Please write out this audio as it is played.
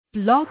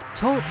Blog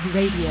Talk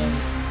Radio.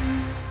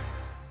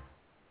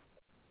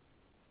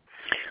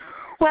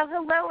 Well,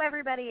 hello,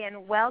 everybody,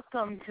 and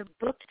welcome to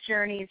Book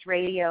Journeys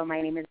Radio.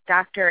 My name is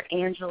Dr.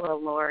 Angela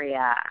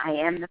Lauria. I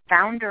am the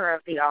founder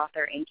of the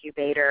Author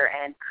Incubator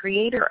and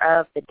creator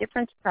of the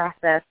Difference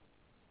Process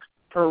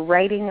for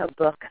Writing a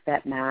Book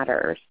That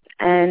Matters.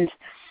 And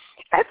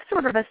that's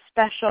sort of a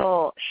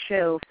special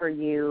show for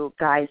you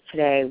guys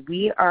today.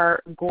 We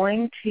are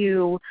going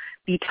to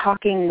be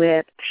talking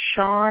with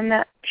Shawn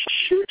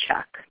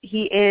Shewchuk.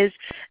 He is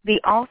the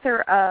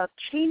author of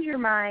Change Your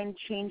Mind,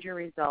 Change Your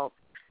Results,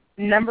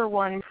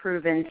 #1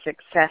 Proven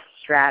Success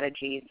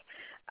Strategies.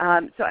 So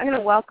I'm going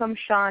to welcome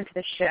Shawn to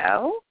the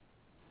show,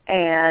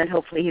 and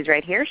hopefully he's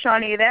right here.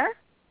 Shawn, are you there?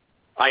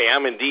 I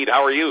am indeed.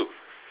 How are you?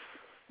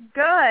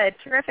 Good.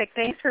 Terrific.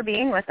 Thanks for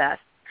being with us.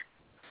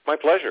 My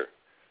pleasure.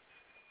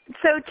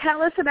 So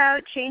tell us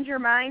about Change Your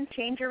Mind,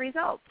 Change Your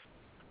Results.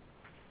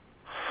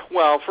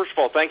 Well, first of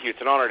all, thank you.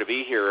 It's an honor to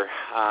be here.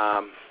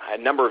 A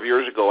number of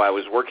years ago, I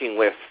was working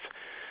with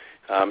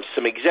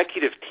some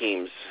executive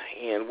teams,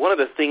 and one of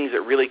the things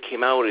that really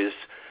came out is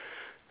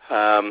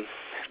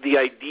the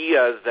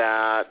idea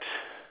that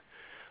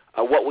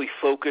what we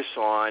focus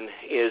on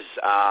is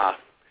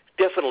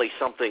definitely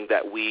something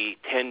that we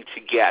tend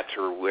to get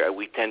or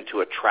we tend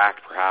to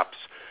attract, perhaps.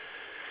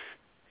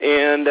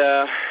 And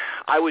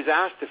I was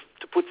asked to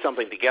put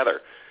something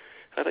together.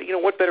 I thought,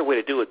 what better way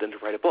to do it than to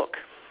write a book?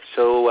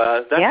 So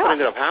that's what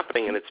ended up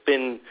happening, and it's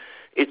been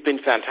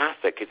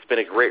fantastic. It's been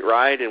a great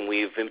ride, and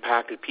we've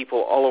impacted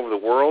people all over the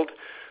world,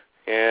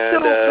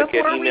 and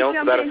get emails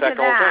to that effect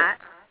all the time.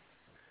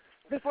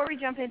 Before we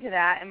jump into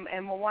that,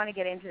 and we'll want to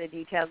get into the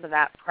details of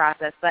that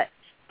process, but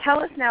tell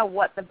us now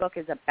what the book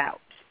is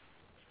about.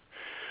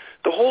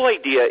 The whole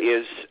idea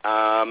is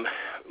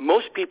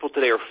most people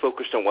today are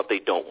focused on what they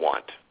don't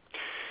want.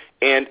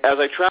 And as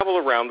I travel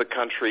around the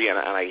country and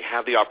I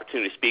have the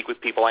opportunity to speak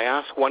with people, I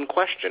ask one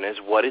question, is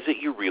what is it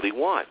you really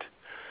want?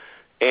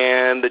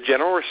 And the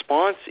general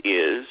response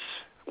is,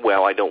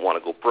 well, I don't want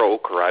to go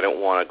broke, or I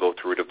don't want to go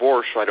through a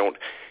divorce,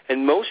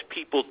 and most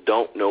people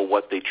don't know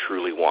what they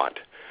truly want.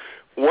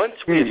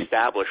 Once we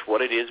establish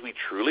what it is we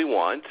truly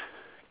want,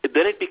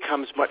 then it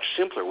becomes much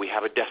simpler. We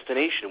have a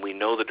destination. We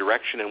know the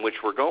direction in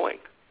which we're going.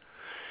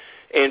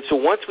 And so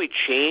once we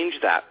change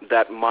that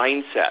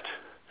mindset,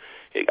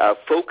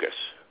 focus,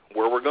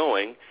 where we're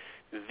going,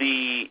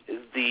 the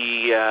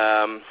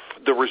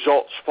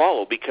results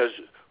follow because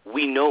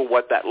we know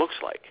what that looks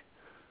like.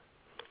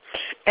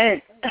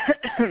 And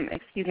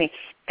excuse me.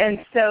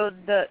 And so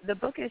the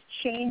book is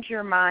Change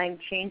Your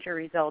Mind, Change Your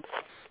Results.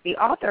 The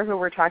author who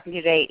we're talking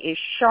to today is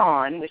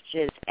Shawn, which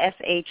is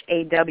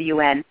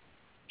S-H-A-W-N,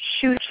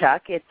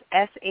 Shewchuk. It's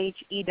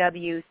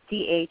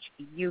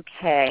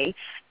S-H-E-W-C-H-U-K.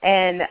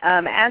 And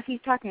as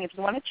he's talking, if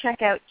you want to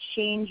check out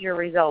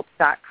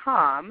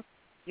changeyourresults.com,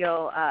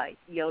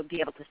 you'll be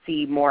able to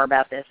see more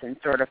about this and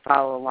sort of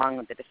follow along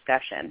with the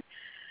discussion.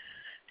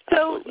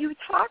 So you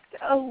talked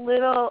a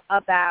little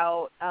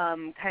about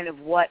kind of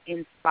what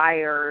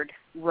inspired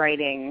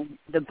writing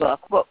the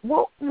book.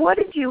 What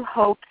did you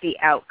hope the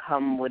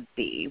outcome would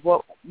be?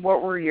 What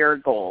were your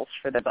goals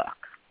for the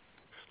book?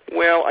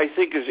 Well, I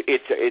think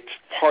it's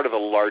part of a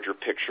larger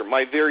picture.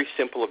 My very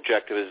simple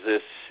objective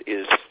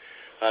is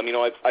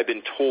I've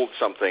been told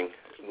something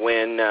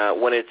when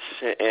it's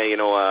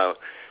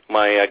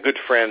my good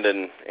friend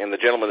and the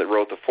gentleman that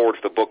wrote the foreword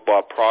to the book,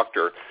 Bob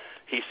Proctor,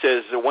 he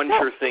says the one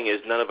sure thing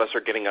is none of us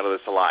are getting out of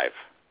this alive.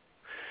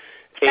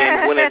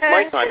 And when it's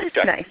my time to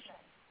check,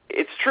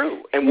 it's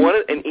true. And when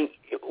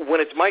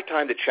it's my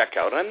time to check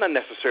out, I'm not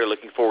necessarily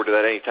looking forward to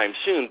that anytime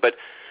soon, but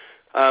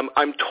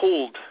I'm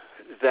told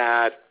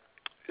that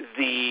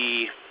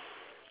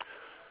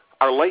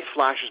our life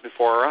flashes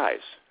before our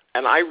eyes,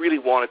 and I really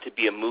want it to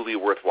be a movie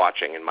worth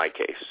watching in my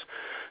case.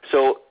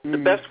 So the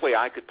best way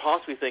I could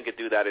possibly think of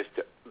do that is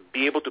to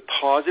be able to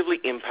positively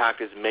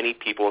impact as many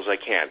people as I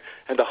can.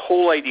 And the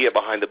whole idea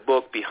behind the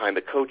book, behind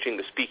the coaching,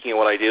 the speaking, and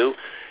what I do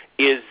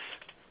is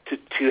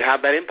to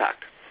have that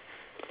impact.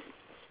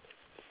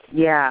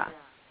 Yeah,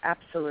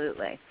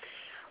 absolutely.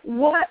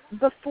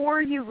 Before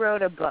you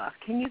wrote a book,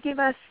 can you give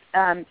us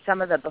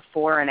some of the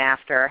before and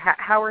after?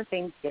 How are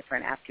things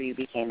different after you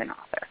became an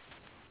author?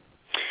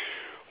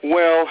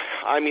 Well,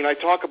 I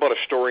talk about a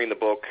story in the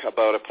book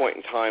about a point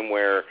in time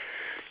where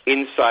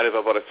inside of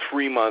about a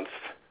 3-month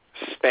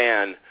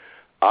span,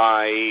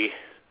 I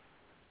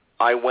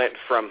went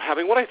from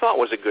having what I thought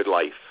was a good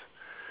life.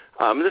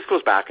 This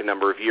goes back a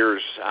number of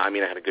years. I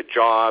had a good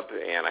job,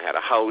 and I had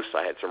a house.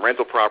 I had some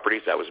rental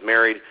properties. I was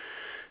married.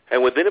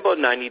 And within about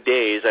 90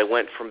 days, I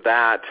went from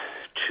that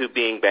to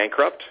being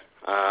bankrupt.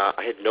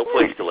 I had no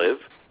place to live.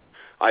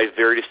 I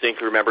very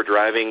distinctly remember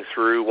driving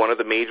through one of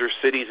the major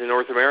cities in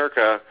North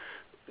America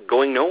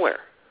going nowhere.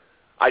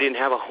 I didn't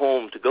have a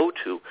home to go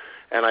to,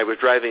 and I was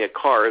driving a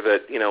car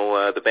that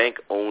the bank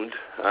owned,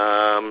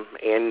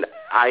 and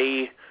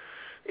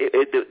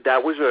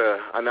that was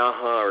an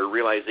aha or a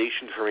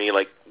realization for me,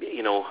 like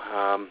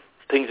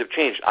things have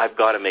changed. I've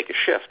got to make a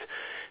shift,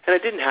 and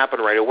it didn't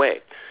happen right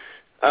away.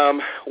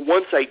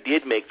 Once I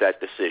did make that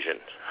decision,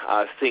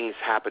 things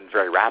happen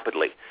very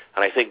rapidly,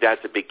 and I think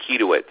that's a big key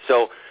to it.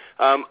 So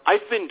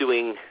I've been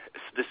doing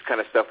this kind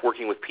of stuff,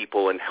 working with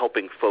people and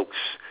helping folks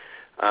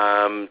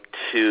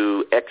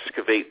to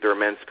excavate their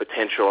immense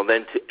potential and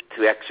then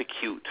to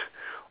execute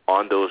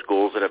on those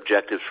goals and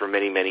objectives for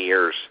many, many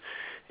years.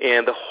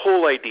 And the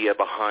whole idea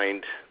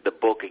behind the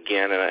book,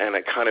 again, and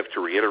kind of to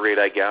reiterate,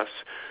 I guess,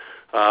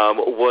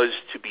 was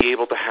to be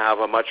able to have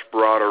a much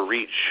broader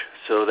reach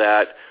so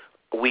that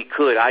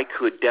I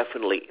could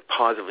definitely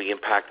positively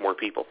impact more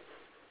people.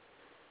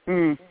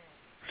 Mm.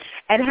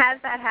 And has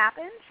that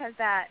happened? Has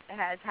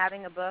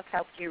having a book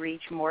helped you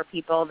reach more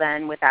people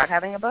than without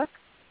having a book?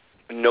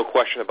 No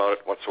question about it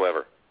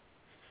whatsoever.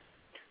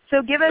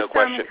 So give us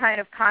some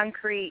kind of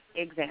concrete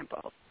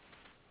examples.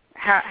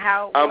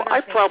 How what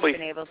are things you've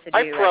been able to do?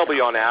 I probably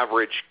on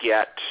average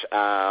get,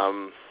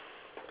 I'm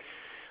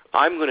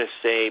going to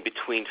say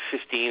between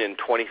 15 and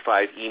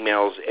 25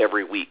 emails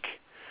every week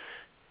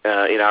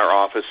in our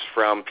office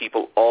from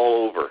people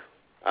all over,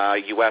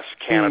 U.S.,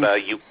 Canada,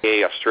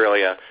 UK,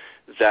 Australia,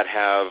 that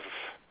have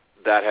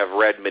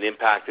read and been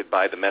impacted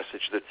by the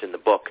message that's in the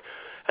book.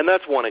 And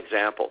that's one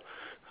example.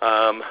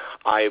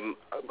 I'm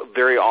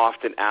very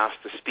often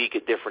asked to speak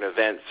at different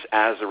events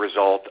as a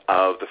result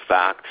of the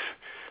fact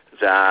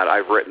that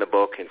I've written a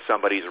book and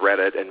somebody's read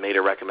it and made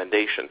a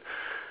recommendation.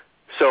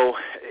 So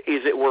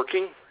is it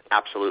working?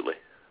 Absolutely.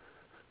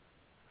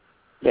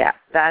 Yeah,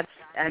 that's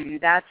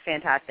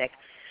fantastic.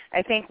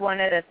 I think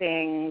one of the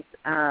things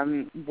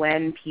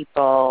when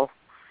people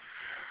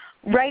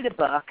write a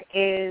book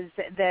is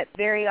that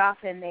very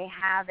often they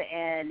have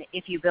an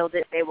if you build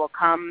it, they will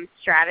come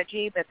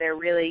strategy, but they're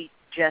really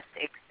just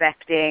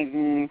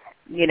expecting,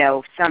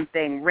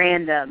 something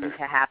random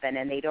to happen,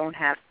 and they don't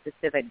have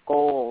specific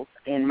goals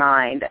in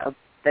mind of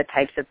the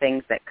types of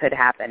things that could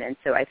happen. And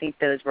so I think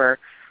those were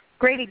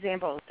great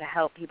examples to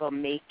help people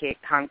make it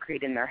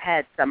concrete in their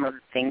head, some of the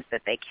things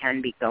that they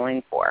can be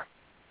going for.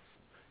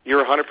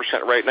 You're 100%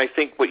 right, and I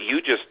think what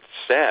you just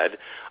said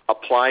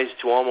applies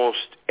to almost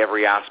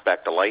every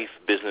aspect of life,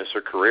 business,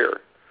 or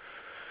career.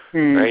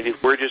 Right? If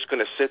we're just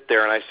going to sit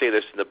there, and I say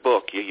this in the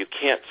book, you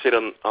can't sit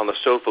on the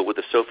sofa with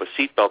the sofa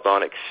seatbelt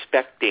on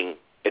expecting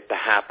it to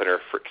happen or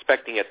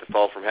expecting it to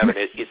fall from heaven.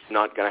 It's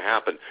not going to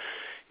happen.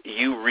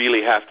 You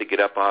really have to get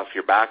up off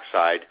your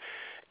backside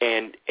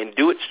and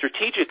do it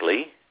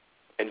strategically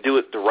and do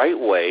it the right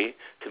way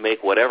to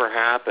make whatever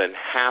happen,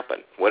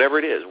 whatever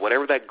it is,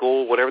 whatever that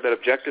goal, whatever that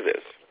objective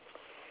is.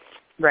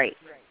 Right.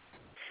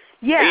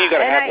 Yeah. And you got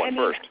to have one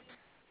first.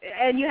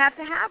 And you have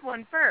to have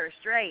one first,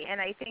 right? And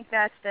I think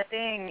that's the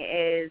thing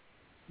is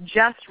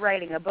just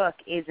writing a book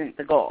isn't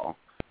the goal.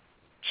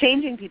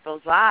 Changing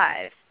people's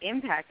lives,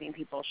 impacting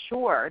people,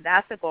 sure,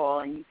 that's a goal,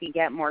 and you can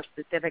get more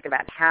specific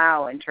about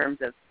how in terms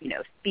of,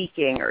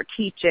 speaking or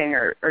teaching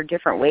or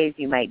different ways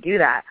you might do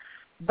that.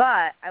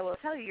 But I will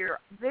tell you, you're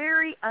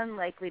very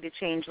unlikely to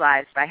change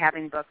lives by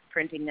having books,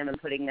 printing them,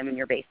 and putting them in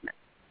your basement.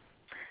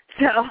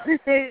 So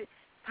it's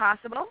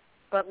possible,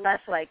 but less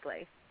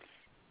likely.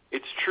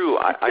 It's true.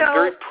 I'm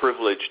very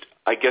privileged.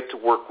 I get to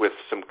work with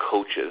some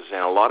coaches,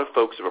 and a lot of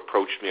folks have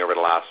approached me over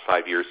the last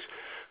 5 years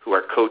who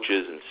are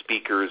coaches and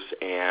speakers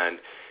and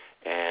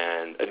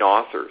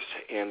authors,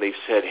 and they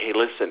said, hey,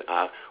 listen,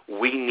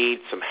 we need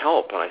some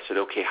help. And I said,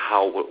 okay,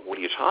 what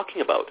are you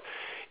talking about?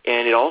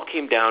 And it all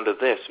came down to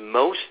this.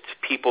 Most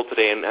people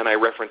today, and I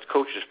reference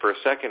coaches for a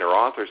second, or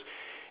authors,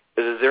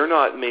 they're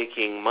not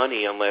making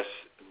money unless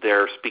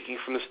they're speaking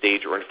from the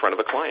stage or in front of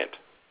a client.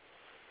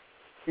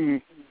 Mm-hmm.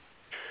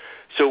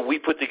 So we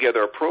put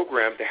together a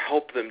program to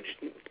help them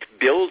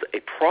build a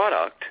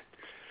product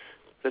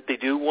that they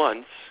do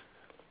once,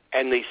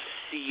 and they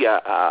see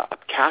a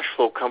cash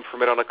flow come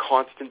from it on a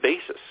constant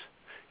basis.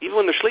 Even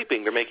when they're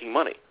sleeping, they're making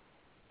money.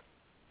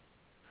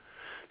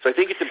 So I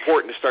think it's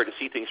important to start to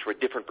see things from a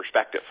different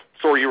perspective.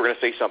 Sorry, you were going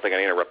to say something.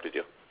 I interrupted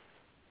you.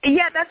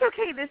 Yeah, that's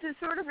okay. This is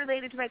sort of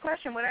related to my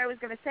question. What I was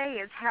going to say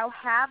is, how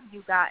have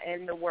you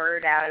gotten the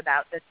word out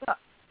about this book?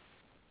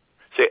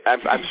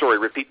 I'm sorry,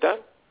 repeat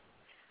that?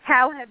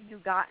 How have you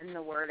gotten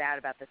the word out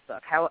about this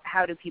book?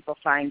 How do people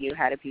find you?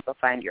 How do people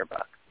find your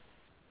book?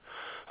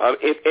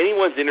 If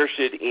anyone's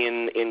interested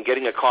in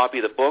getting a copy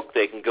of the book,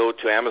 they can go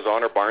to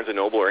Amazon or Barnes &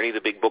 Noble or any of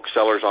the big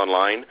booksellers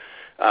online.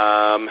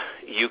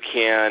 You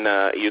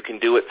can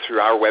do it through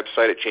our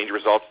website at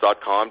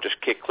changeresults.com. Just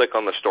click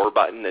on the store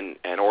button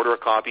and order a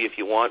copy if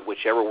you want,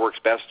 whichever works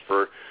best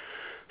for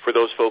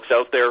those folks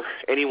out there.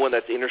 Anyone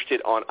that's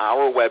interested on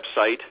our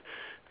website,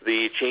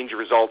 the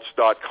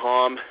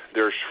changeresults.com,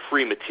 there's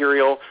free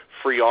material,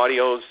 free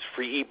audios,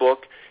 free ebook.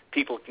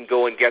 People can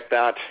go and get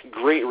that.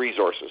 Great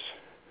resources.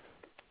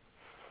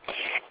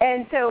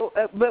 And so,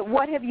 but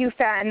what have you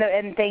found,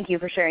 and thank you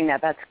for sharing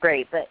that, that's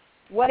great, but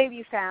what have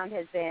you found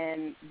has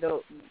been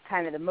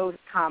the most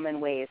common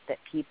ways that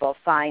people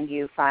find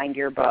you, find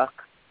your book?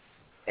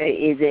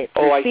 Is it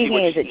through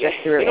speaking? Is it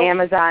just through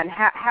Amazon?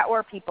 How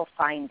are people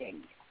finding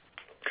you?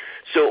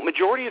 So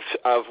majority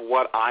of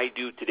what I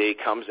do today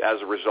comes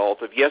as a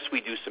result of, yes,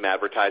 we do some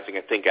advertising.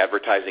 I think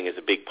advertising is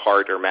a big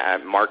part, or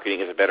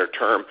marketing is a better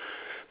term.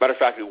 Matter of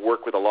fact, we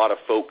work with a lot of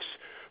folks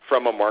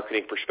from a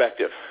marketing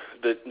perspective.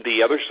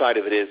 The other side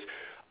of it is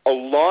a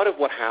lot of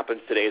what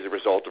happens today is a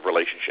result of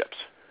relationships,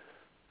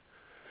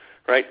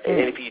 right? And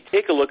if you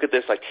take a look at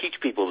this, I teach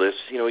people this,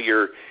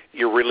 your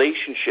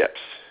relationships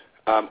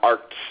are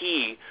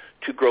key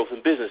to growth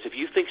in business. If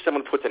you think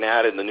someone puts an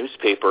ad in the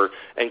newspaper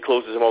and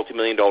closes a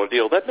multi-million-dollar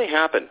deal, that may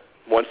happen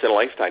once in a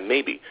lifetime,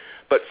 maybe.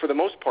 But for the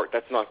most part,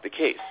 that's not the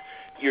case.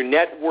 Your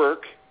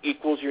network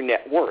equals your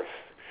net worth.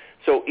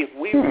 So if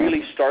we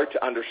really start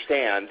to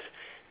understand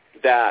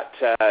that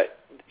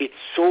it's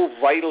so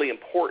vitally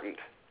important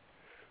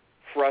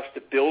for us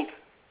to build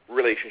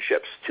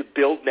relationships, to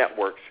build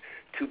networks,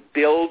 to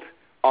build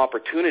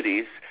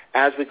opportunities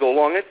as we go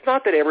along. It's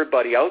not that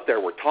everybody out there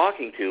we're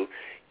talking to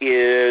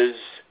is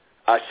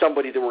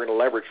somebody that we're going to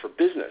leverage for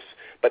business,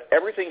 but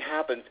everything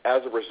happens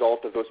as a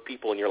result of those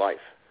people in your life.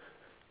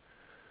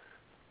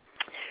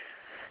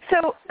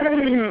 So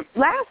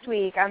last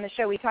week on the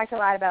show, we talked a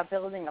lot about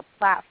building a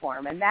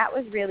platform, and that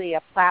was really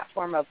a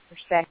platform of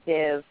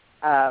prospective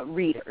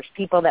readers,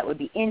 people that would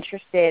be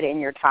interested in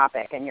your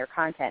topic and your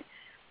content.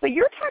 But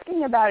you're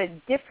talking about a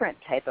different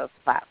type of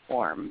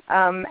platform.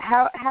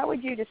 How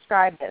would you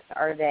describe this?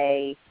 Are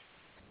they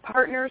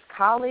partners,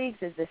 colleagues?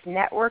 Is this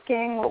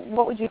networking?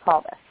 What would you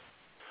call this?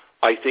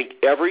 I think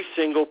every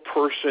single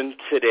person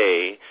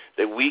today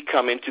that we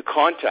come into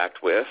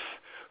contact with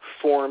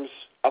forms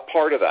a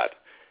part of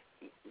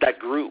that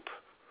group.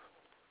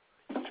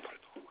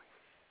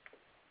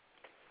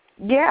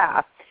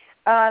 Yeah.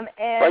 Right?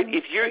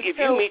 If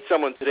you meet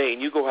someone today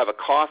and you go have a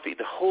coffee,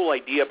 the whole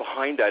idea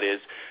behind that is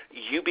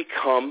you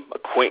become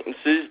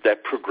acquaintances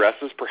that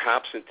progresses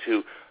perhaps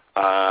into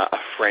a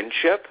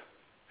friendship.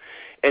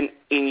 And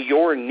in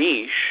your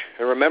niche,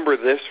 and remember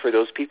this for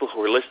those people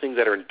who are listening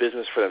that are in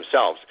business for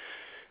themselves,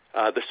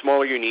 the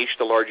smaller your niche,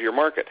 the larger your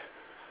market.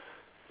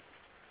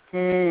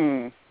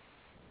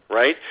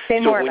 Right? Say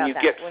so more when about you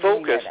that. get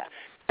focused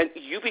and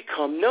you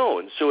become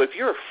known. So if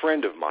you're a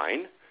friend of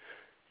mine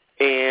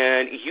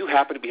and you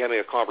happen to be having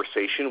a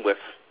conversation with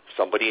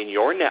somebody in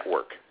your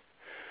network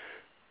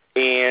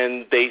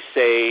and they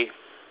say,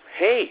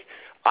 hey,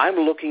 I'm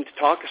looking to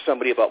talk to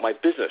somebody about my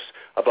business,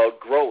 about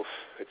growth,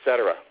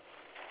 etc.,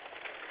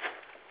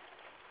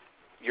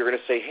 you're going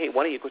to say, hey,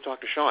 why don't you go talk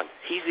to Shawn?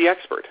 He's the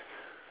expert.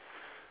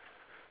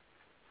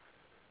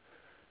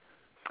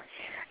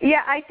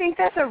 Yeah, I think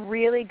that's a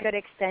really good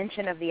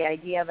extension of the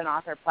idea of an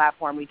author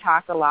platform. We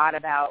talk a lot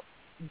about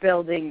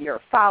building your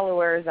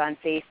followers on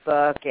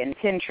Facebook and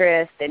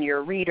Pinterest and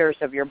your readers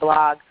of your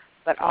blog,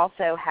 but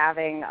also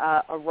having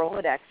a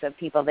Rolodex of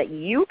people that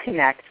you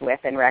connect with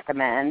and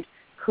recommend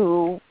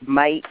who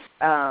might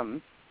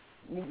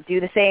do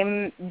the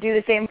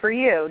same for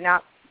you,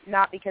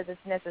 not because it's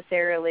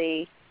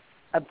necessarily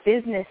a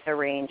business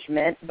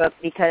arrangement, but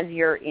because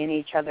you're in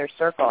each other's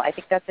circle. I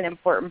think that's an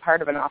important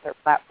part of an author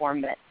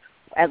platform that,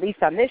 at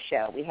least on this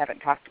show, we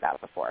haven't talked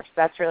about before. So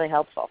that's really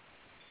helpful.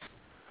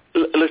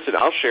 Listen,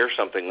 I'll share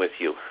something with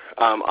you.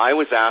 I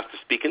was asked to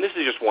speak, and this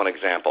is just one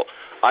example.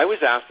 I was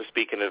asked to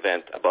speak at an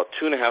event about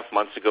 2.5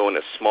 months ago in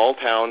a small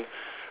town,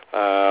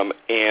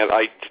 and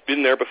I'd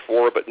been there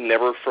before, but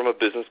never from a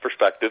business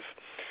perspective.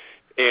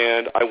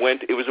 And I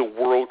went. It was a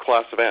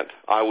world-class event.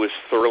 I was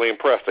thoroughly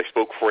impressed. I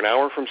spoke for an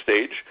hour from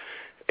stage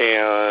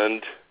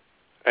and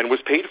was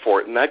paid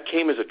for it, and that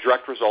came as a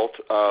direct result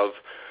of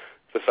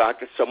the fact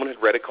that someone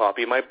had read a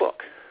copy of my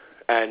book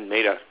and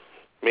made an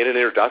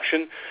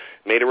introduction,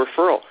 made a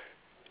referral.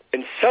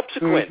 And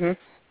subsequent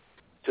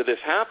to this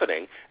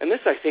happening, and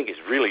this I think is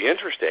really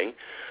interesting,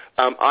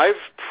 I've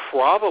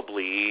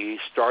probably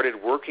started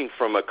working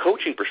from a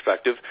coaching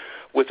perspective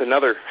with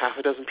another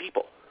 6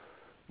 people.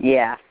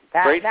 Yeah,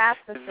 right? That's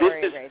the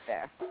story right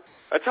there.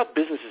 That's how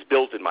business is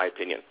built, in my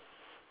opinion.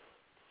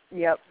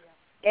 Yep.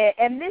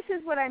 And this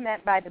is what I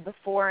meant by the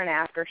before and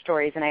after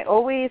stories. And I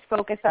always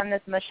focus on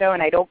this in the show,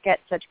 and I don't get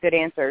such good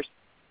answers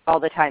all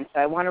the time. So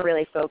I want to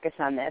really focus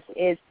on this.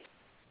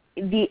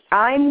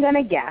 I'm going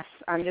to guess,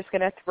 I'm just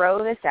going to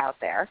throw this out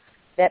there,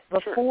 that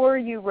before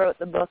you wrote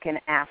the book and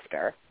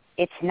after,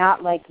 it's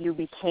not like you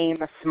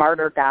became a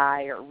smarter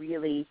guy or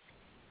really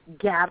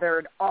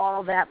gathered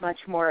all that much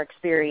more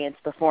experience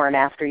before and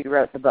after you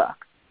wrote the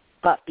book.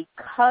 But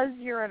because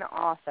you're an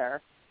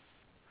author,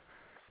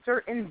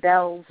 certain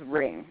bells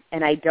ring,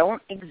 and I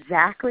don't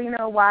exactly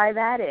know why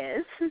that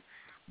is,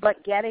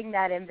 but getting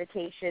that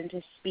invitation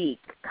to speak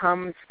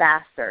comes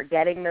faster.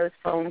 Getting those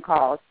phone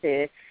calls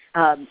to,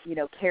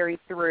 carry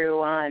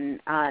through on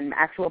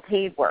actual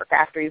paid work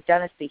after you've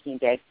done a speaking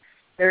gig.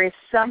 There is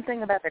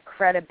something about the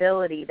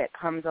credibility that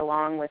comes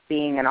along with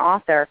being an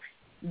author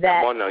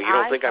that Come on now, you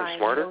don't think I'm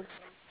smarter?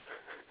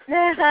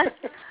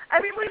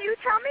 I mean, well, you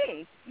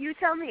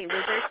tell me.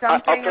 Was there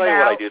something I'll tell you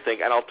what I do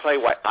think, and I'll tell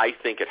you why I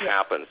think it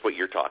happens, what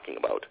you're talking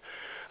about.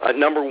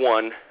 Number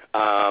one,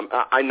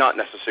 I'm not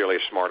necessarily a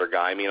smarter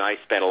guy. I mean, I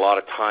spend a lot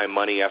of time,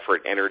 money,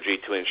 effort, energy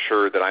to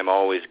ensure that I'm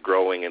always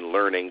growing and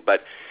learning.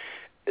 But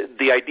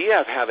the idea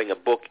of having a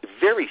book,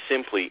 very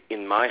simply,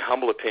 in my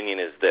humble opinion,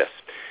 is this.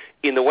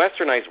 In the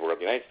westernized world,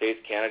 the United States,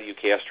 Canada,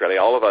 UK, Australia,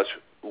 all of us,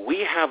 we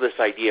have this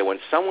idea when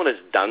someone has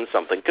done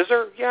something, because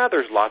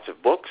there's lots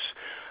of books,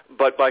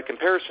 but by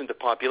comparison to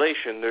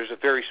population, there's a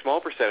very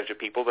small percentage of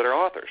people that are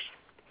authors.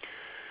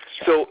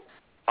 So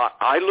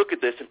I look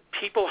at this, and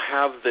people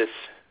have this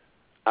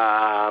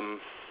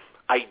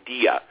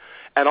idea.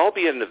 And I'll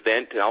be at an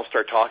event, and I'll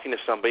start talking to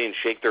somebody and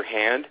shake their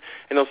hand,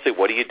 and they'll say,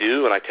 what do you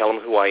do? And I tell them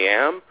who I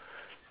am,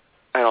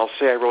 and I'll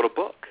say I wrote a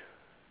book.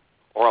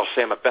 Or I'll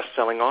say I'm a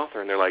best-selling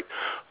author, and they're like,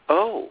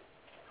 oh.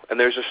 And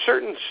there's a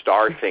certain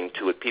star thing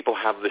to it. People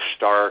have this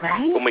star,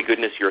 oh, my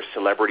goodness, you're a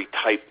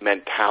celebrity-type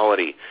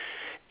mentality.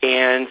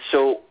 And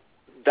so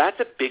that's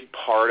a big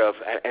part of,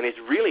 and it's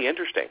really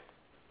interesting,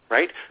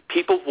 right?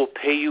 People will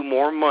pay you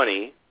more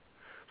money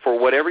for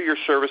whatever your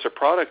service or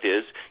product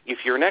is if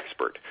you're an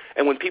expert.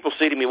 And when people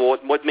say to me, well,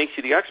 what makes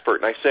you the expert?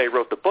 And I say I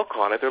wrote the book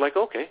on it, they're like,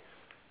 okay.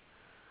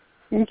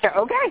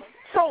 Okay,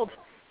 sold.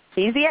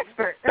 He's the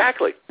expert.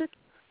 Exactly.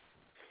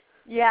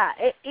 Yeah,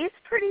 it's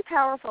pretty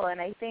powerful,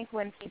 and I think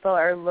when people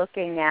are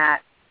looking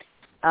at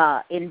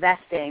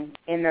investing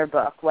in their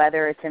book,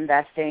 whether it's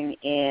investing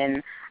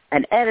in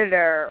an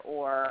editor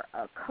or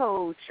a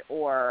coach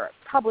or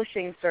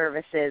publishing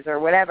services or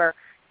whatever,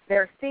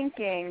 they're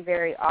thinking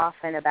very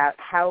often about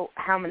how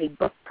many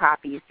book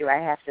copies do I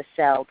have to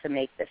sell to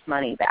make this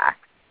money back.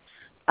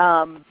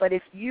 But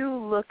if you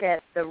look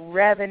at the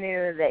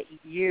revenue that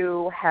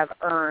you have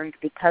earned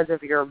because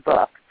of your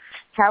book,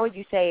 how would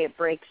you say it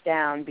breaks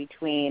down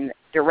between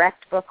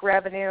direct book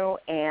revenue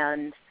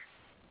and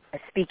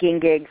speaking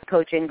gigs,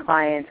 coaching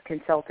clients,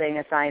 consulting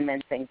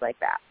assignments, things like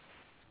that?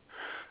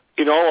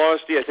 In all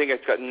honesty, I think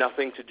it's got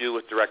nothing to do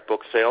with direct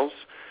book sales.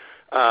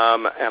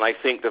 And I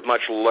think the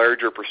much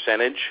larger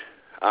percentage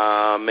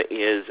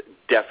is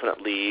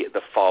definitely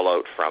the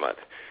fallout from it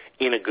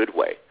in a good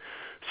way.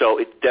 So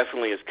it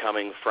definitely is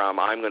coming from,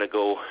 I'm going to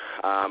go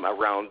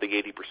around the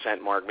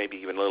 80% mark, maybe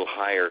even a little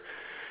higher.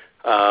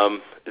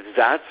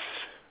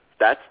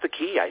 That's the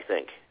key, I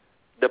think.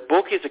 The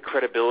book is a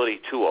credibility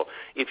tool.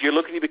 If you're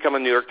looking to become a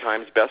New York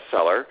Times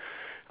bestseller,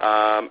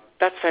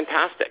 that's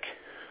fantastic.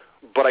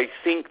 But I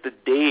think the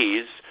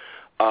days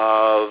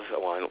of,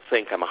 well, I don't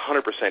think, I'm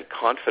 100%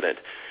 confident,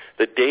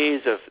 the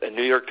days of a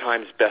New York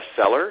Times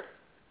bestseller,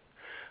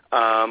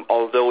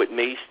 although it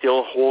may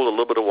still hold a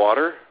little bit of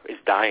water, is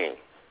dying.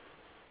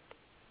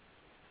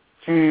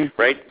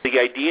 Right? The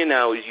idea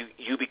now is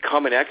you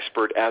become an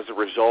expert as a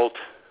result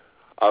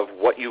of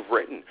what you've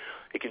written.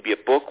 It could be a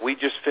book. We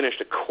just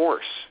finished a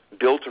course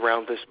built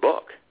around this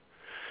book.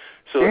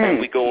 So and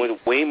we go into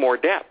way more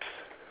depth,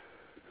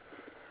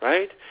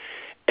 right?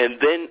 And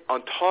then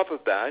on top of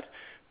that,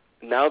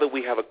 now that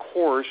we have a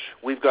course,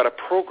 we've got a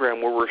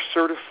program where we're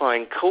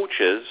certifying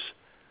coaches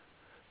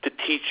to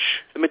teach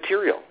the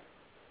material.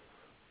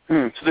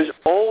 So there's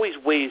always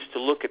ways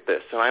to look at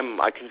this.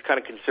 And I can kind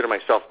of consider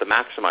myself the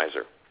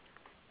maximizer.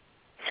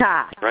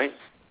 Right?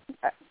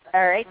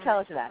 All right, tell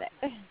us about it.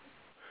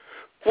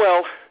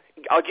 Well,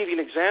 I'll give you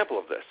an example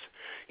of this.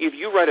 If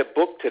you write a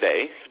book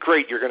today,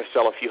 great, you're going to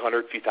sell a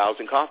few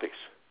thousand copies.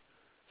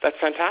 That's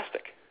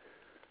fantastic.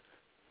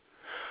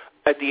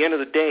 At the end of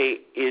the day,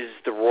 is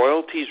the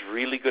royalties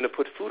really going to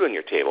put food on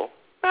your table?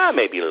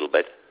 Maybe a little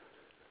bit.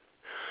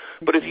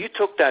 But if you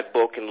took that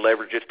book and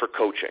leveraged it for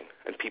coaching,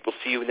 and people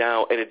see you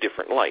now in a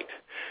different light,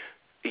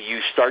 you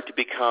start to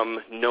become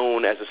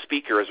known as a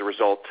speaker as a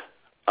result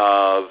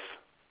of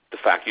the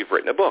fact you've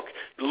written a book.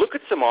 Look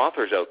at some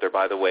authors out there,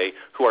 by the way,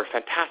 who are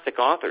fantastic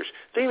authors.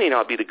 They may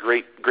not be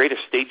the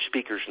greatest stage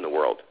speakers in the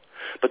world,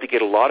 but they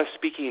get a lot of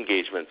speaking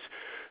engagements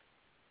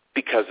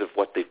because of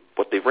what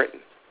they've written.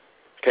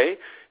 Okay?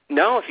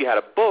 Now if you had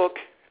a book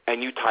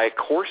and you tie a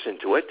course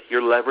into it,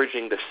 you're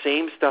leveraging the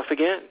same stuff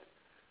again.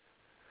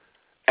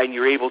 And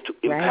you're able to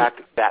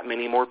impact that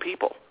many more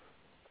people.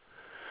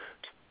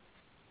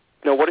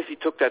 Now what if you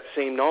took that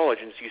same knowledge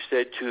and you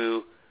said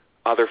to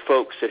other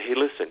folks, said, hey,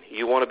 listen,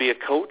 you want to be a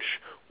coach?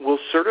 We'll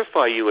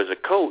certify you as a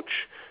coach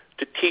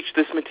to teach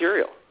this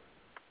material.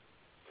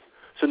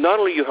 So not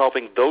only are you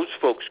helping those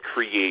folks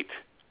create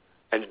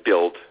and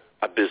build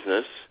a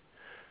business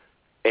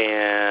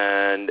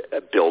and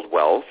build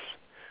wealth,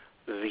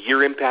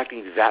 you're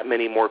impacting that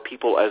many more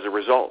people as a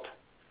result.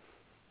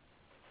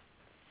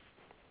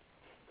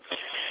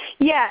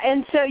 Yeah,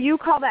 and so you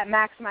call that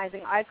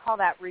maximizing. I call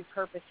that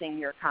repurposing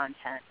your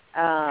content.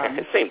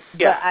 Same,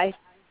 yeah.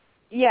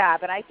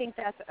 But I think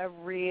that's a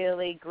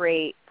really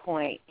great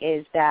point,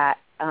 is that,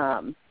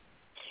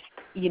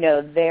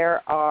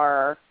 there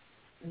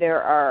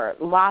are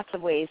lots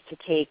of ways to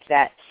take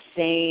that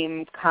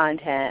same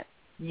content,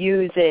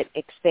 use it,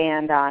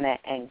 expand on it,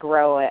 and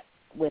grow it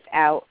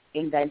without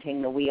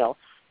inventing the wheel.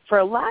 For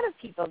a lot of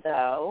people,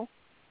 though,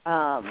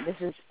 this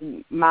is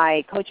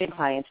my coaching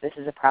clients, this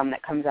is a problem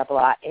that comes up a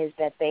lot, is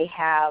that they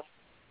have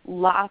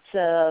lots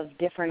of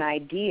different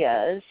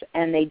ideas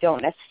and they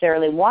don't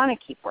necessarily want to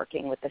keep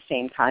working with the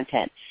same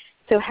content.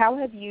 So how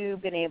have you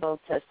been able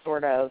to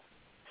sort of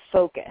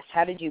focus?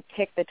 How did you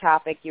pick the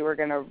topic you were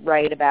going to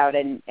write about,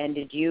 and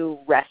did you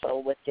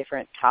wrestle with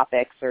different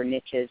topics or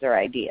niches or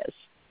ideas?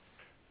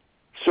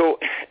 So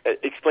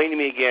explain to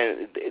me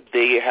again,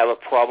 they have a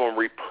problem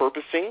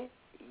repurposing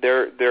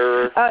They're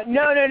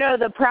No.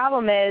 The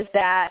problem is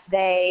that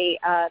they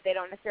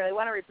don't necessarily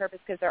want to repurpose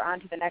because they're on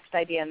to the next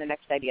idea and the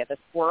next idea. The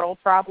squirrel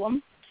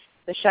problem,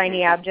 the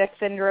shiny object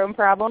syndrome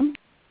problem.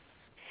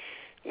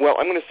 Well,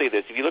 I'm going to say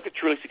this. If you look at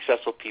truly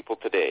successful people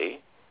today,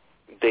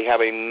 they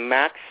have a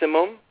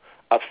maximum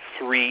of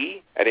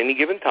 3 at any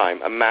given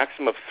time, a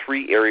maximum of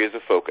 3 areas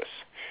of focus.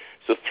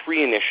 So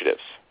 3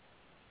 initiatives.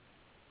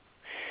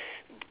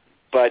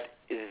 But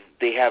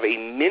they have a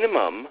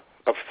minimum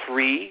of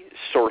 3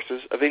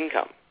 sources of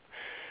income.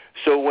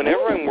 So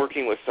whenever I'm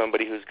working with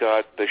somebody who's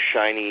got the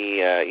shiny,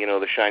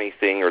 the shiny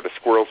thing, or the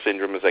squirrel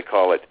syndrome, as I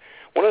call it,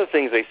 one of the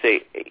things I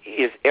say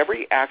is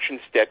every action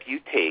step you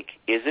take,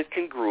 is it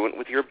congruent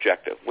with your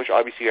objective, which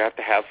obviously you have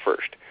to have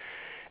first.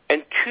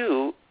 And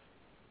 2,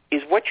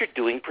 is what you're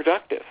doing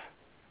productive?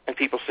 And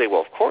people say,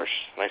 well, of course.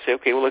 And I say,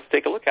 okay, well, let's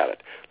take a look at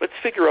it. Let's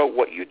figure out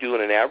what you do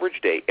in an average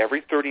day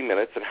every 30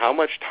 minutes and how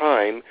much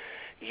time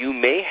you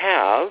may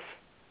have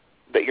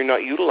that you're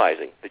not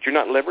utilizing, that you're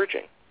not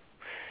leveraging.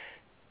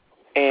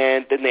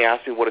 And then they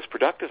ask me, what does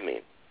productive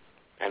mean?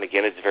 And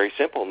again, it's very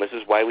simple, and this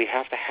is why we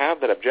have to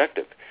have that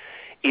objective.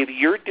 If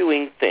you're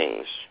doing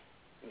things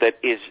that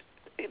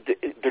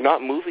they're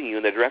not moving you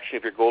in the direction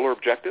of your goal or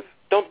objective,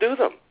 don't do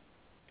them.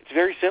 It's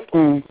very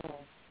simple.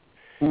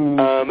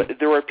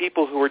 There are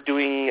people who are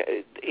doing,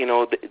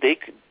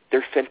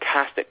 they're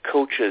fantastic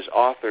coaches,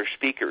 authors,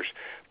 speakers,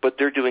 but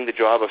they're doing the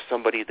job of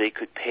somebody they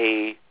could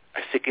pay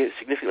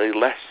significantly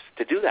less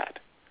to do that.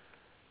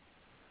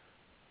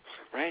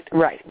 Right?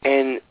 Right.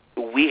 And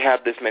we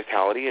have this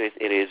mentality, and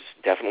it is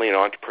definitely an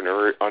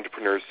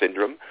entrepreneur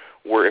syndrome,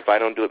 where if I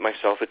don't do it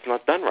myself, it's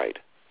not done right.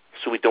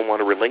 So we don't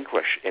want to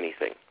relinquish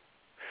anything.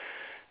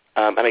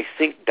 And I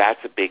think that's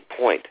a big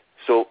point.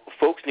 So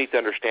folks need to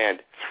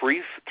understand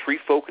three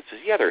focuses.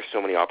 Yeah, there are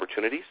so many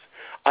opportunities.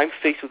 I'm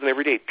faced with them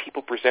every day.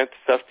 People present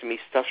stuff to me.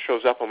 Stuff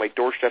shows up on my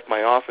doorstep,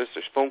 my office.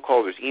 There's phone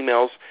calls. There's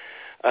emails.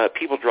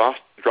 People drop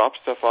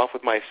stuff off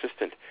with my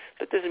assistant.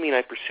 That doesn't mean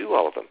I pursue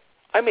all of them.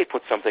 I may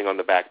put something on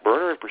the back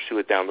burner and pursue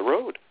it down the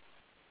road.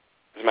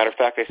 As a matter of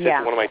fact, I said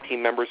to one of my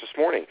team members this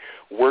morning,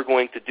 we're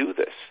going to do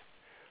this.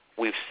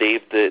 We've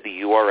saved the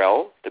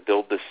URL to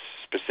build this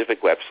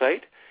specific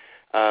website,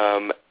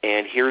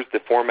 and here's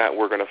the format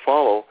we're going to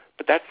follow,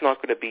 but that's not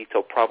going to be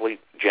till probably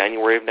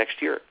January of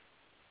next year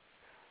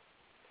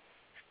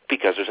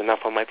because there's enough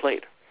on my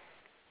plate.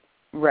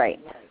 Right.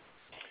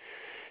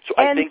 So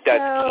I think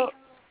that's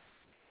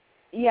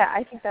key. Yeah,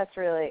 I think that's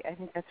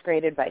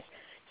great advice.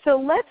 So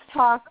let's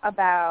talk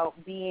about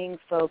being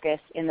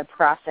focused in the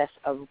process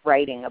of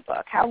writing a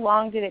book. How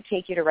long did it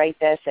take you to write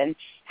this, and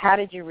how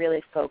did you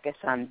really focus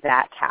on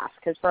that task?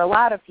 Because for a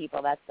lot of people,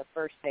 that's the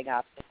first big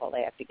obstacle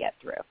they have to get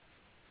through.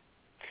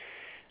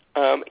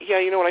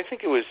 I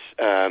think it was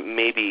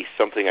maybe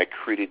something I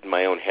created in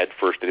my own head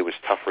first, that it was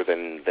tougher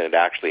than it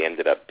actually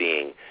ended up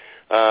being.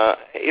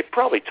 It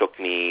probably took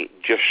me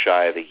just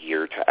shy of a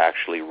year to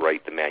actually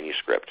write the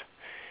manuscript.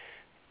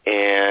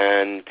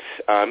 And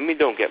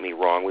don't get me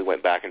wrong, we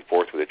went back and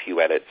forth with a few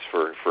edits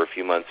for a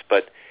few months,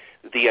 but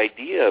the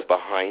idea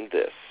behind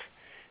this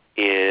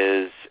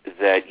is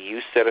that you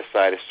set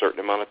aside a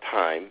certain amount of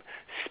time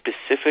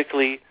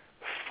specifically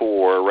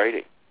for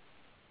writing,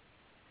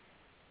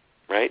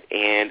 right?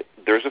 And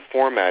there's a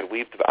format.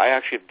 I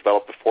actually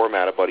developed a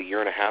format about a year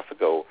and a half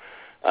ago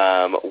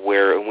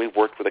and we've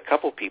worked with a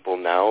couple people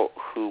now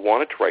who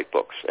wanted to write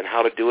books and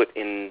how to do it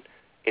in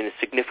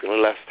significantly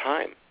less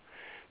time,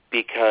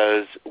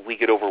 because we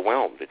get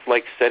overwhelmed. It's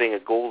like setting a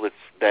goal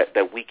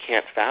that we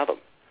can't fathom.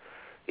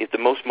 If the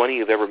most money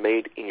you've ever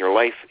made in your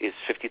life is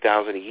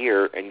 $50,000 a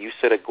year, and you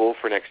set a goal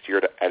for next year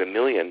at $1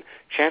 million,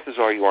 chances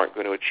are you aren't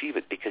going to achieve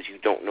it because you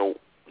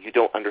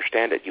don't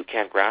understand it, you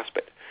can't grasp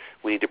it.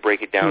 We need to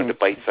break it down into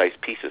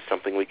bite-sized pieces,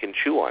 something we can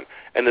chew on.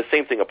 And the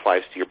same thing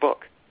applies to your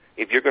book.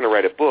 If you're going to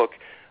write a book,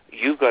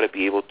 you've got to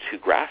be able to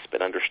grasp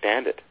it,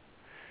 understand it.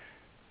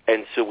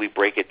 And so we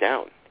break it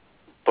down.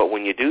 But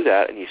when you do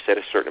that and you set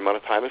a certain amount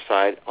of time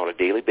aside on a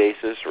daily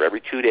basis or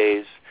every 2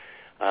 days,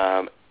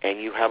 and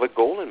you have a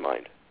goal in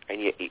mind, and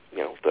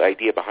the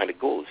idea behind a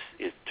goal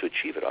is to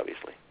achieve it,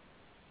 obviously.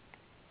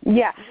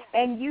 Yeah,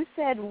 and you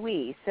said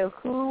we. So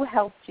who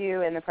helped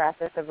you in the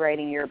process of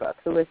writing your book?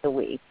 Who was the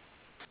we?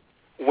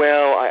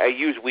 Well, I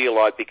use we a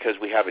lot because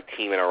we have a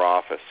team in our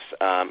office,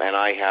 and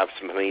I have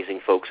some amazing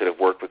folks that have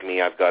worked with me.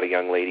 I've got a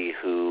young lady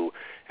who,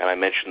 and I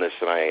mentioned this,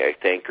 and I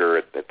thank her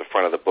at the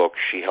front of the book.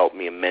 She helped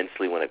me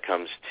immensely when it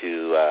comes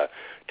to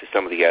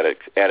some of the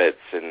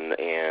edits, and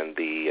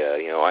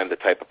I'm the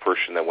type of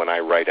person that when I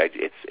write,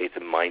 it's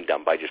a mind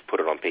dump. I just put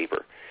it on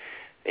paper,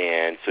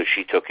 and so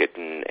she took it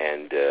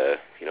and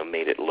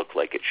made it look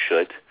like it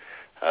should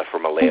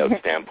from a layout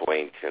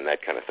standpoint and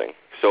that kind of thing.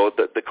 So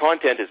the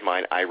content is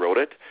mine. I wrote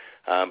it.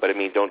 But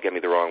don't get me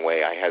the wrong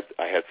way. I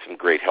had some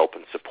great help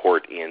and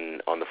support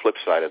on the flip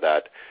side of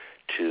that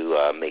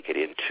to make it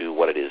into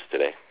what it is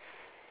today.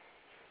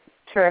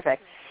 Terrific.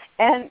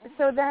 And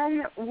so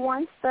then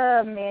once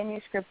the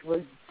manuscript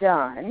was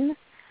done,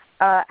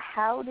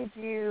 how did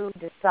you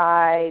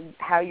decide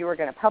how you were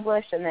going to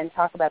publish, and then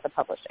talk about the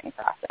publishing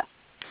process?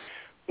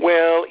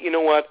 Well, you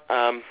know what?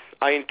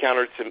 I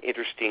encountered some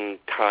interesting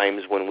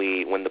times when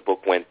the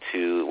book went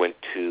to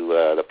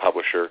the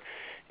publisher,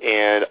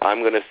 and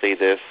I'm going to say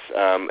this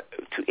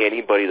to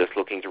anybody that's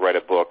looking to write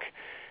a book: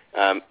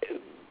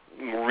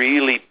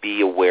 really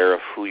be aware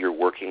of who you're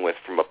working with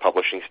from a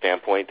publishing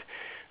standpoint,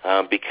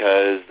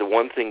 because the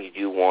one thing you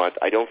do want,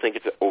 I don't think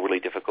it's an overly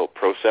difficult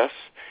process.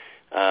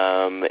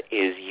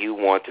 Is you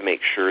want to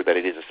make sure that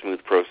it is a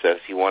smooth process.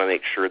 You want to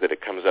make sure that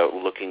it comes out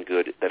looking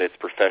good, that it's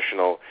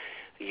professional.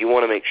 You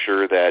want to make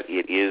sure that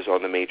it is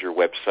on the major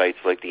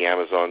websites like the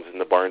Amazons and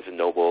the Barnes &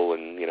 Noble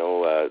and,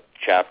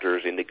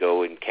 Chapters,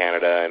 Indigo in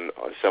Canada and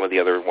some of the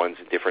other ones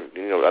in different,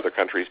 other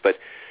countries. But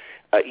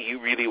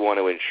you really want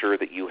to ensure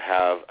that you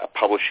have a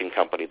publishing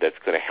company that's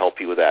going to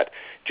help you with that.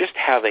 Just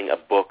having a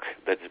book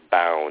that's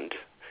bound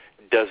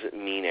doesn't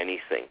mean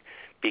anything,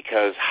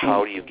 because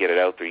how do you get it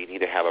out there? You need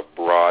to have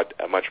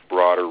a much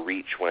broader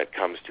reach when it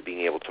comes to being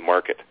able to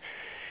market.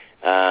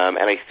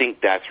 And I think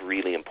that's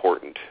really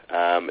important.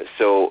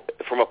 So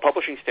from a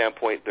publishing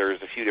standpoint, there's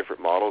a few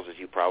different models, as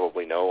you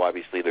probably know.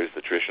 Obviously, there's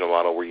the traditional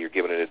model where you're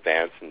given an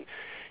advance and,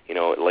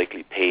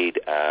 likely paid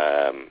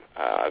a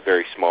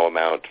very small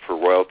amount for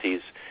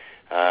royalties.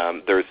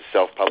 There's the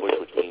self-publish,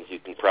 which means you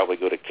can probably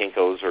go to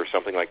Kinko's or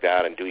something like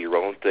that and do your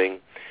own thing.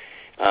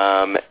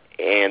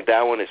 And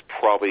that one is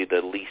probably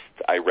the least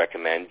I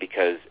recommend,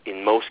 because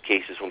in most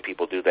cases when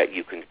people do that,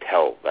 you can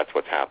tell that's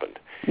what's happened.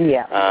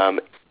 Yeah.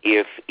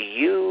 If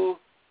you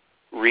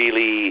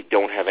really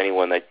don't have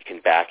anyone that can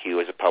back you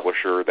as a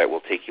publisher that will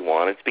take you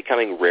on, it's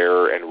becoming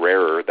rarer and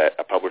rarer that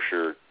a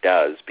publisher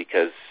does,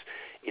 because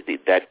it's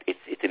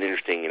an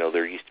interesting,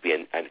 there used to be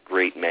a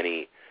great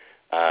many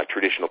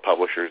traditional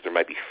publishers. There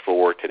might be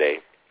 4 today,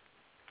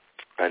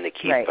 and they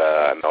keep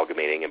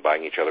amalgamating and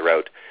buying each other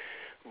out.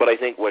 But I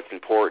think what's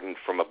important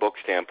from a book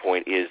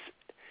standpoint is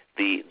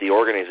the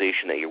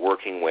organization that you're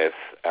working with.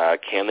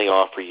 Can they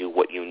offer you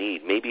what you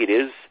need? Maybe it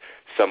is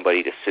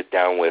somebody to sit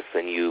down with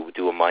and you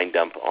do a mind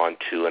dump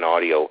onto an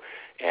audio,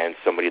 and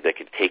somebody that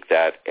can take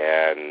that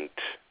and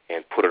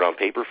put it on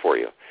paper for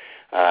you.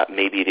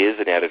 Maybe it is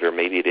an editor.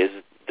 Maybe it is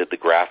the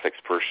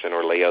graphics person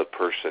or layout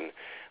person.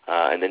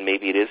 And then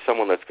maybe it is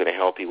someone that's going to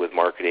help you with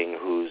marketing,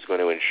 who's going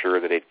to ensure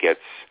that it gets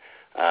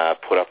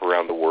put up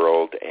around the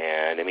world.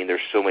 And,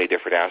 there's so many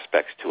different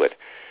aspects to it.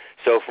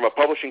 So from a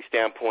publishing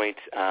standpoint,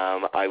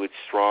 I would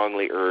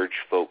strongly urge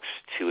folks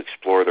to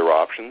explore their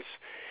options.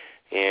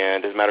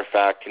 And as a matter of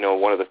fact,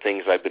 one of the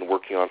things I've been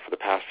working on for the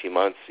past few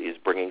months is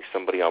bringing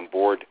somebody on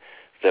board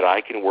that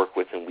I can work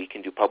with and we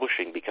can do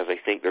publishing, because I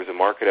think there's a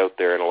market out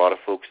there and a lot of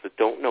folks that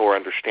don't know or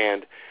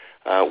understand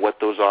what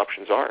those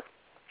options are.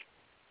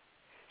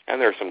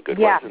 And there are some good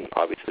ones, and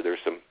obviously there's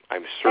some,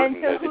 I'm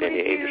certain, that in any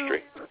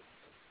industry.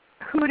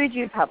 Who did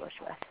you publish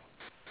with?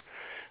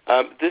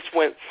 This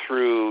went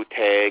through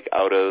TAG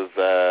out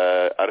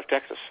of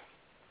Texas.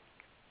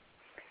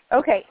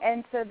 Okay,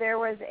 and so there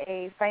was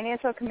a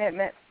financial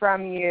commitment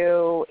from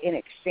you in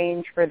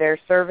exchange for their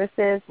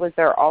services. Was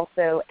there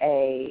also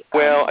a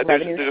there's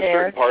revenue a share?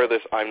 certain part of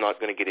this I'm not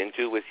going to get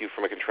into with you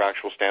from a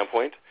contractual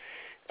standpoint,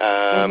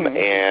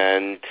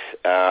 and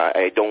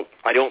I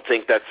don't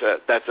think that's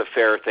a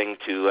fair thing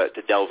to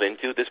delve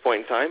into at this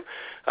point in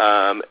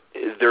time.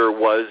 There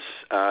was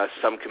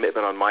some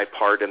commitment on my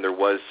part, and there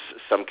was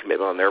some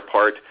commitment on their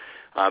part.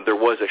 There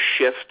was a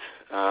shift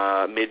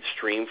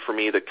midstream for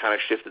me that kind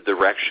of shifted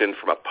direction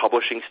from a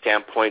publishing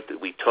standpoint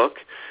that we took.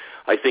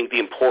 I think the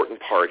important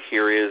part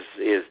here is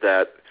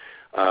that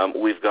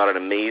we've got an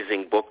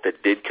amazing book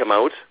that did come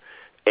out,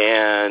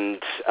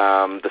 and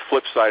the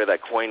flip side of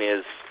that coin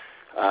is,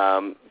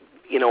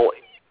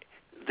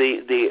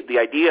 the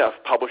idea of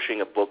publishing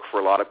a book for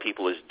a lot of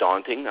people is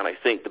daunting, and I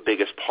think the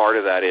biggest part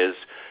of that is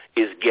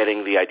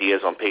getting the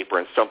ideas on paper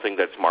and something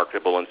that's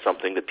marketable and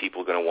something that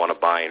people are going to want to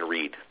buy and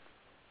read.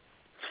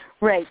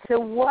 Right. So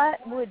what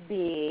would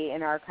be,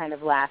 in our kind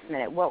of last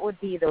minute, what would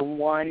be the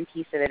one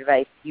piece of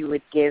advice you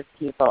would give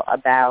people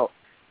about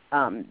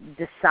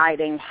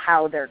deciding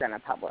how they're going to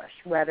publish,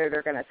 whether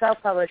they're going to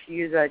self-publish,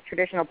 use a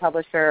traditional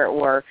publisher,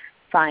 or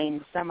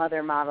find some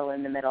other model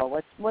in the middle?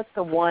 What's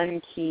the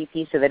one key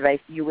piece of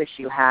advice you wish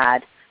you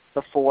had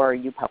before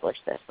you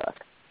published this book?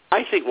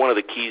 I think one of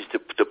the keys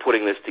to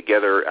putting this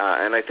together,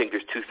 and I think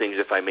there's 2 things,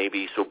 if I may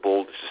be so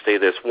bold as to say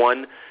this.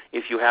 One,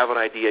 if you have an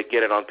idea,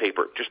 get it on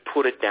paper. Just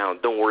put it down.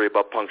 Don't worry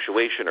about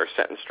punctuation or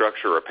sentence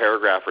structure or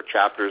paragraph or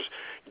chapters.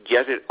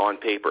 Get it on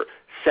paper.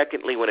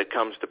 Secondly, when it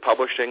comes to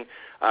publishing,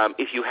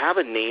 if you have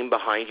a name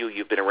behind you,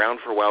 you've been around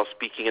for a while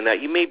speaking in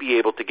that, you may be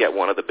able to get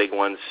one of the big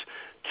ones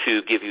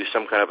to give you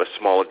some kind of a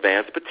small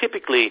advance, but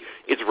typically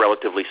it's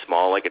relatively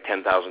small, like a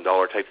 $10,000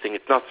 type thing.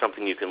 It's not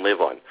something you can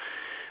live on.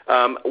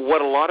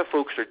 What a lot of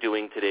folks are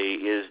doing today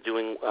is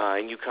doing,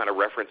 and you kind of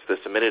referenced this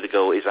a minute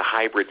ago, is a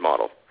hybrid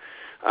model,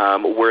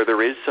 where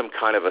there is some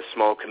kind of a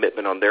small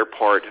commitment on their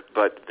part,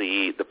 but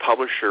the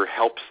publisher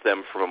helps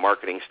them from a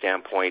marketing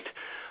standpoint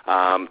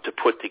to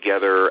put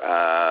together,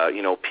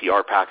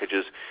 PR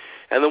packages.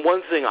 And the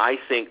one thing I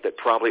think that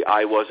probably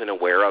I wasn't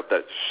aware of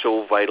that's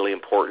so vitally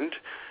important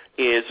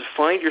is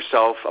find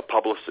yourself a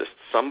publicist,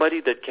 somebody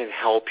that can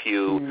help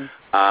you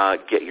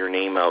get your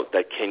name out,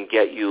 that can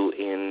get you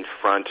in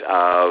front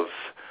of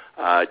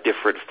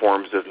different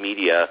forms of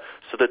media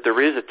so that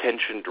there is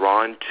attention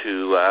drawn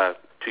to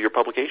your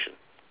publication.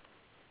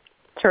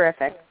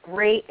 Terrific.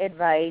 Great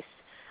advice.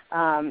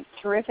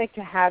 Terrific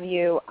to have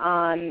you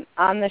on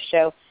the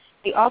show.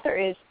 The author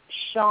is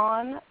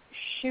Shawn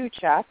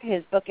Shewchuk.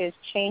 His book is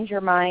Change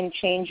Your Mind,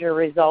 Change Your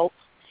Results.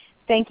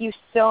 Thank you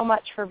so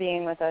much for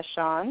being with us,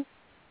 Shawn.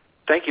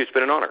 Thank you. It's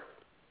been an honor.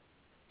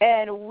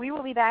 And we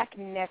will be back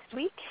next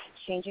week,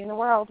 changing the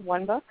world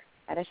one book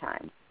at a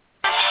time.